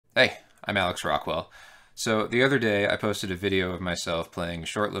Hey, I'm Alex Rockwell. So the other day I posted a video of myself playing a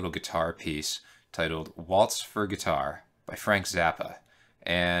short little guitar piece titled Waltz for Guitar by Frank Zappa,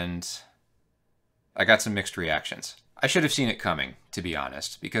 and I got some mixed reactions. I should have seen it coming, to be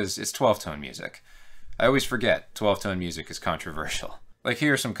honest, because it's 12-tone music. I always forget 12-tone music is controversial. Like,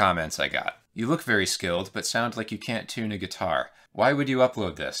 here are some comments I got. You look very skilled, but sound like you can't tune a guitar. Why would you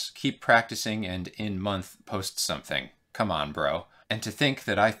upload this? Keep practicing and in month post something. Come on, bro. And to think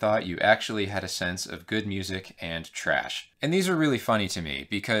that I thought you actually had a sense of good music and trash. And these are really funny to me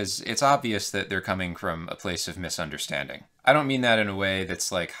because it's obvious that they're coming from a place of misunderstanding. I don't mean that in a way that's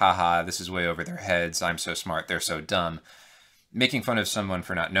like, haha, this is way over their heads, I'm so smart, they're so dumb. Making fun of someone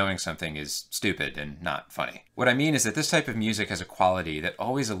for not knowing something is stupid and not funny. What I mean is that this type of music has a quality that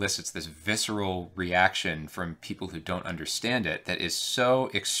always elicits this visceral reaction from people who don't understand it that is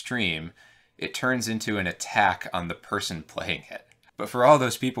so extreme, it turns into an attack on the person playing it. But for all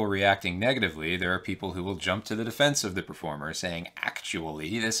those people reacting negatively, there are people who will jump to the defense of the performer saying,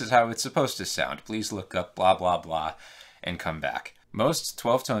 actually, this is how it's supposed to sound. Please look up blah, blah, blah, and come back. Most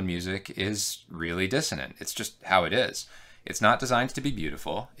 12-tone music is really dissonant. It's just how it is. It's not designed to be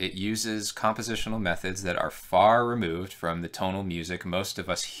beautiful. It uses compositional methods that are far removed from the tonal music most of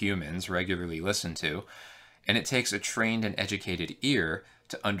us humans regularly listen to, and it takes a trained and educated ear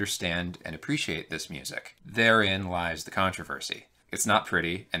to understand and appreciate this music. Therein lies the controversy. It's not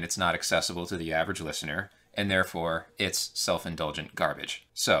pretty, and it's not accessible to the average listener, and therefore, it's self-indulgent garbage.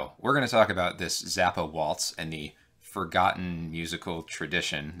 So, we're going to talk about this Zappa waltz and the forgotten musical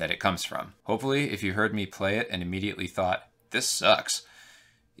tradition that it comes from. Hopefully, if you heard me play it and immediately thought, this sucks,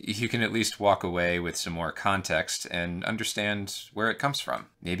 you can at least walk away with some more context and understand where it comes from.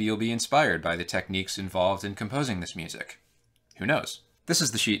 Maybe you'll be inspired by the techniques involved in composing this music. Who knows? This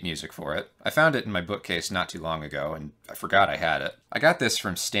is the sheet music for it. I found it in my bookcase not too long ago, and I forgot I had it. I got this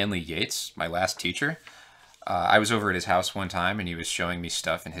from Stanley Yates, my last teacher. I was over at his house one time, and he was showing me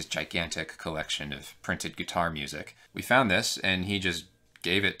stuff in his gigantic collection of printed guitar music. We found this, and he just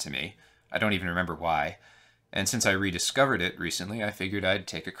gave it to me. I don't even remember why. And since I rediscovered it recently, I figured I'd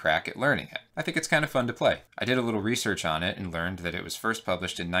take a crack at learning it. I think it's kind of fun to play. I did a little research on it and learned that it was first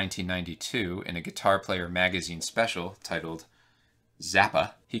published in 1992 in a Guitar Player magazine special titled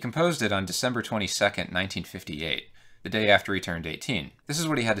Zappa. He composed it on December 22nd, 1958, the day after he turned 18. This is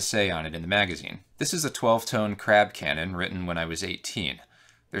what he had to say on it in the magazine. This is a 12-tone crab canon written when I was 18.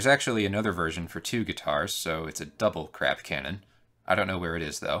 There's actually another version for 2 guitars, so it's a double crab canon. I don't know where it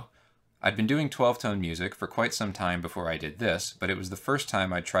is, though. I'd been doing 12-tone music for quite some time before I did this, but it was the first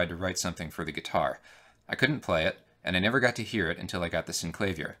time I'd tried to write something for the guitar. I couldn't play it, and I never got to hear it until I got the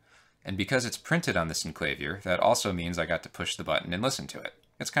synclavier. And because it's printed on the synclavier, that also means I got to push the button and listen to it.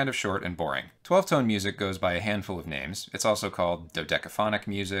 It's kind of short and boring. 12-tone music goes by a handful of names. It's also called dodecaphonic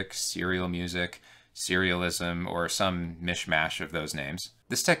music, serial music, serialism, or some mishmash of those names.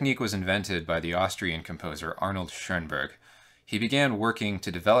 This technique was invented by the Austrian composer Arnold Schoenberg. He began working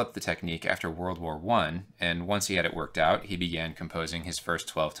to develop the technique after World War I, and once he had it worked out, he began composing his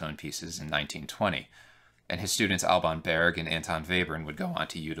first 12-tone pieces in 1920. And his students Alban Berg and Anton Webern would go on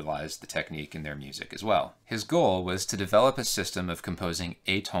to utilize the technique in their music as well. His goal was to develop a system of composing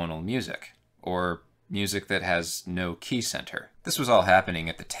atonal music, or music that has no key center. This was all happening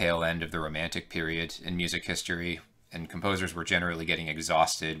at the tail end of the Romantic period in music history, and composers were generally getting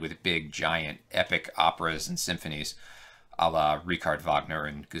exhausted with big, giant, epic operas and symphonies, a la Richard Wagner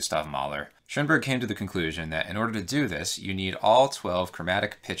and Gustav Mahler. Schoenberg came to the conclusion that in order to do this, you need all 12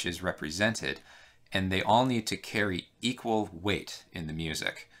 chromatic pitches represented, and they all need to carry equal weight in the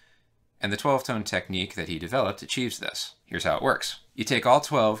music. And the 12-tone technique that he developed achieves this. Here's how it works. You take all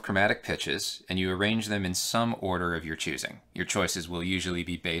 12 chromatic pitches, and you arrange them in some order of your choosing. Your choices will usually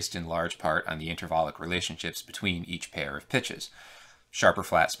be based in large part on the intervallic relationships between each pair of pitches. Sharp or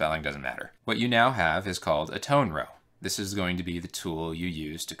flat spelling doesn't matter. What you now have is called a tone row. This is going to be the tool you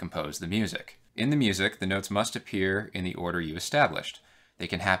use to compose the music. In the music, the notes must appear in the order you established. They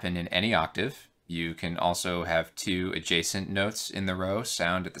can happen in any octave. You can also have 2 adjacent notes in the row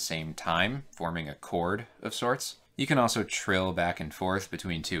sound at the same time, forming a chord of sorts. You can also trill back and forth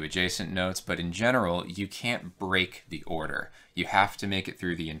between 2 adjacent notes, but in general, you can't break the order. You have to make it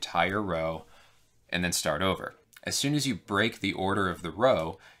through the entire row and then start over. As soon as you break the order of the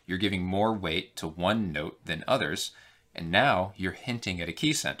row, you're giving more weight to one note than others, and now you're hinting at a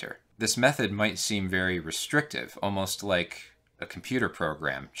key center. This method might seem very restrictive, almost like a computer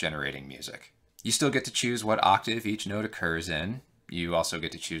program generating music. You still get to choose what octave each note occurs in. You also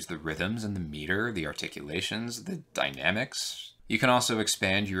get to choose the rhythms and the meter, the articulations, the dynamics. You can also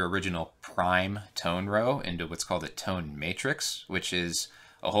expand your original prime tone row into what's called a tone matrix, which is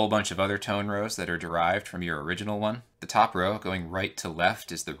a whole bunch of other tone rows that are derived from your original one. The top row, going right to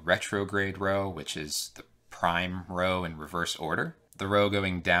left, is the retrograde row, which is the prime row in reverse order. The row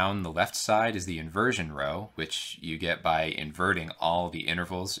going down the left side is the inversion row, which you get by inverting all the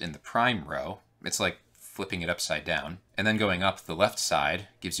intervals in the prime row. It's like flipping it upside down. And then going up the left side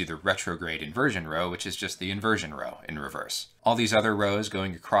gives you the retrograde inversion row, which is just the inversion row in reverse. All these other rows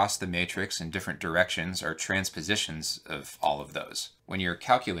going across the matrix in different directions are transpositions of all of those. When you're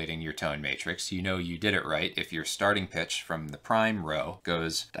calculating your tone matrix, you know you did it right if your starting pitch from the prime row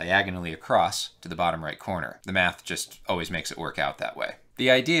goes diagonally across to the bottom right corner. The math just always makes it work out that way.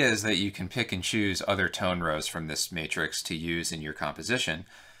 The idea is that you can pick and choose other tone rows from this matrix to use in your composition,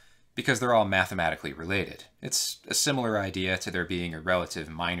 because they're all mathematically related. It's a similar idea to there being a relative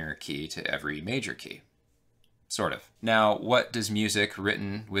minor key to every major key. Sort of. Now, what does music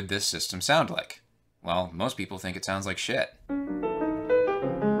written with this system sound like? Well, most people think it sounds like shit.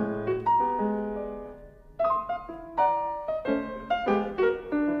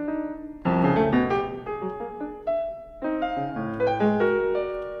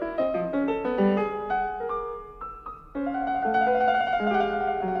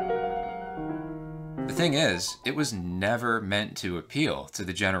 The thing is, it was never meant to appeal to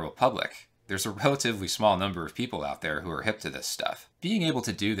the general public. There's a relatively small number of people out there who are hip to this stuff. Being able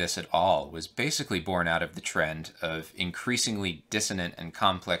to do this at all was basically born out of the trend of increasingly dissonant and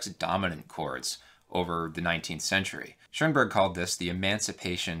complex dominant chords over the 19th century. Schoenberg called this the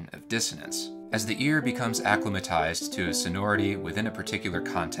emancipation of dissonance. As the ear becomes acclimatized to a sonority within a particular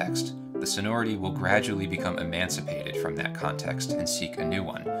context, the sonority will gradually become emancipated from that context and seek a new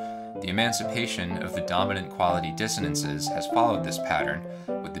one. The emancipation of the dominant quality dissonances has followed this pattern,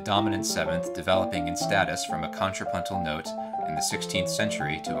 with the dominant seventh developing in status from a contrapuntal note in the 16th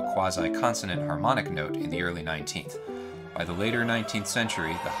century to a quasi-consonant harmonic note in the early 19th. By the later 19th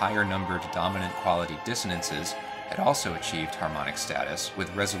century, the higher numbered dominant quality dissonances had also achieved harmonic status,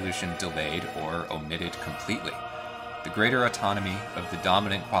 with resolution delayed or omitted completely. The greater autonomy of the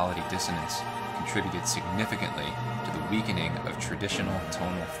dominant quality dissonance contributed significantly to the weakening of traditional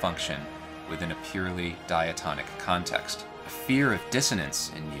tonal function within a purely diatonic context. A fear of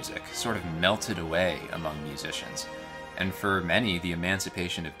dissonance in music sort of melted away among musicians, and for many, the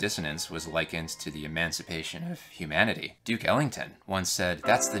emancipation of dissonance was likened to the emancipation of humanity. Duke Ellington once said,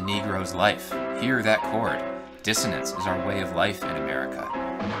 "That's the Negro's life. Hear that chord. Dissonance is our way of life in America.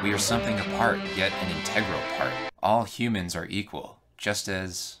 We are something apart, yet an integral part. All humans are equal, just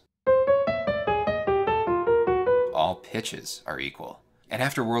as all pitches are equal." And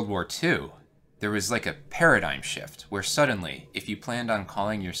after World War II, there was like a paradigm shift where suddenly, if you planned on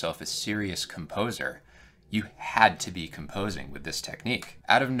calling yourself a serious composer, you had to be composing with this technique.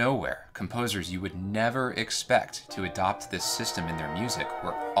 Out of nowhere, composers you would never expect to adopt this system in their music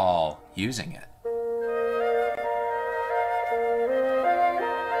were all using it.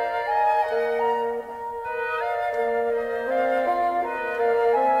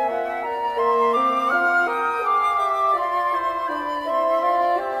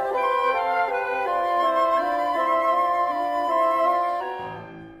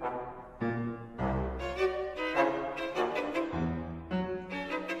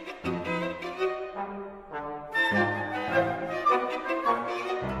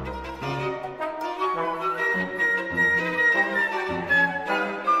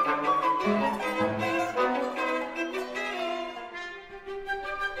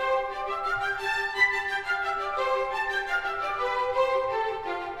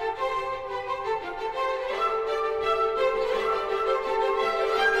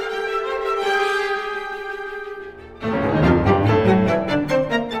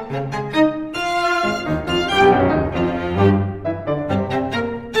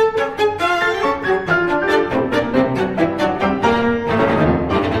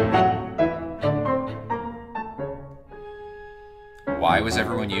 Why was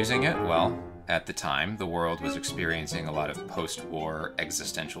everyone using it? Well, at the time, the world was experiencing a lot of post-war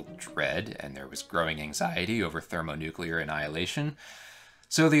existential dread, and there was growing anxiety over thermonuclear annihilation.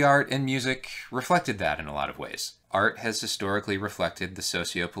 So the art and music reflected that in a lot of ways. Art has historically reflected the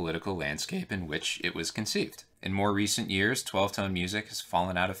socio-political landscape in which it was conceived. In more recent years, 12-tone music has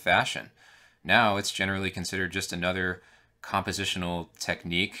fallen out of fashion. Now it's generally considered just another compositional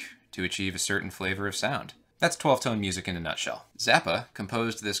technique to achieve a certain flavor of sound. That's 12-tone music in a nutshell. Zappa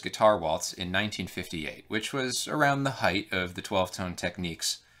composed this guitar waltz in 1958, which was around the height of the 12-tone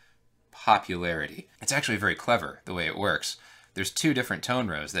technique's popularity. It's actually very clever, the way it works. There's two different tone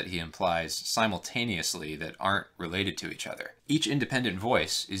rows that he implies simultaneously that aren't related to each other. Each independent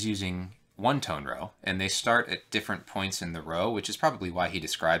voice is using one tone row, and they start at different points in the row, which is probably why he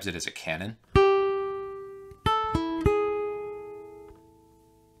describes it as a canon.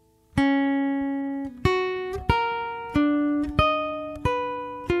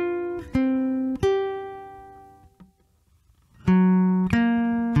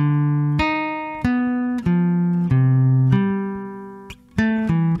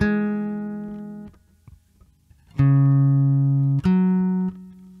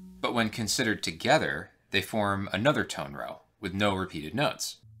 But when considered together, they form another tone row with no repeated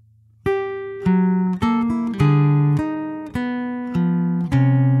notes.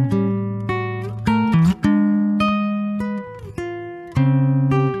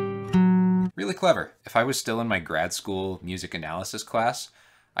 Really clever. If I was still in my grad school music analysis class,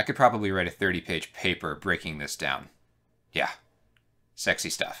 I could probably write a 30-page paper breaking this down. Yeah. Sexy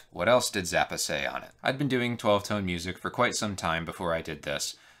stuff. What else did Zappa say on it? I'd been doing 12-tone music for quite some time before I did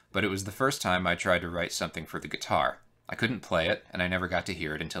this, but it was the first time I tried to write something for the guitar. I couldn't play it, and I never got to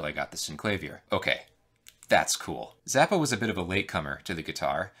hear it until I got the synclavier. Okay, that's cool. Zappa was a bit of a latecomer to the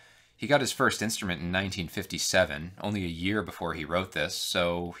guitar. He got his first instrument in 1957, only a year before he wrote this,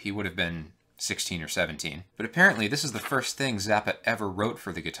 so he would have been 16 or 17. But apparently this is the first thing Zappa ever wrote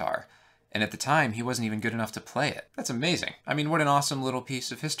for the guitar, and at the time he wasn't even good enough to play it. That's amazing. I mean, what an awesome little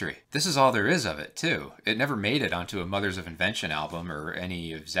piece of history. This is all there is of it, too. It never made it onto a Mothers of Invention album or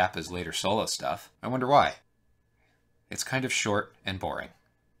any of Zappa's later solo stuff. I wonder why. It's kind of short and boring.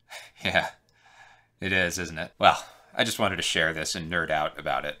 Yeah, it is, isn't it? Well, I just wanted to share this and nerd out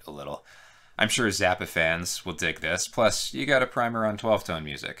about it a little. I'm sure Zappa fans will dig this, plus you got a primer on 12-tone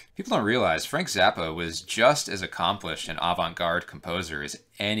music. People don't realize Frank Zappa was just as accomplished an avant-garde composer as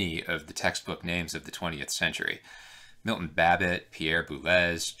any of the textbook names of the 20th century. Milton Babbitt, Pierre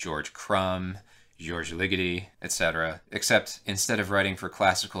Boulez, George Crumb, Georges Ligeti, etc. Except instead of writing for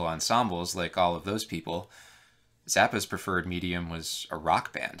classical ensembles like all of those people, Zappa's preferred medium was a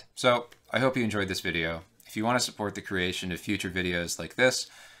rock band. So I hope you enjoyed this video. If you want to support the creation of future videos like this,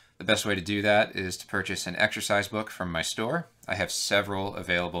 the best way to do that is to purchase an exercise book from my store. I have several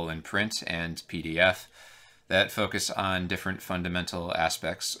available in print and PDF that focus on different fundamental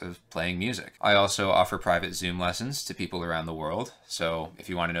aspects of playing music. I also offer private Zoom lessons to people around the world, so if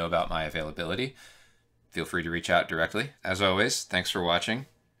you want to know about my availability, feel free to reach out directly. As always, thanks for watching,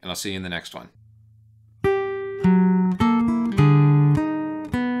 and I'll see you in the next one.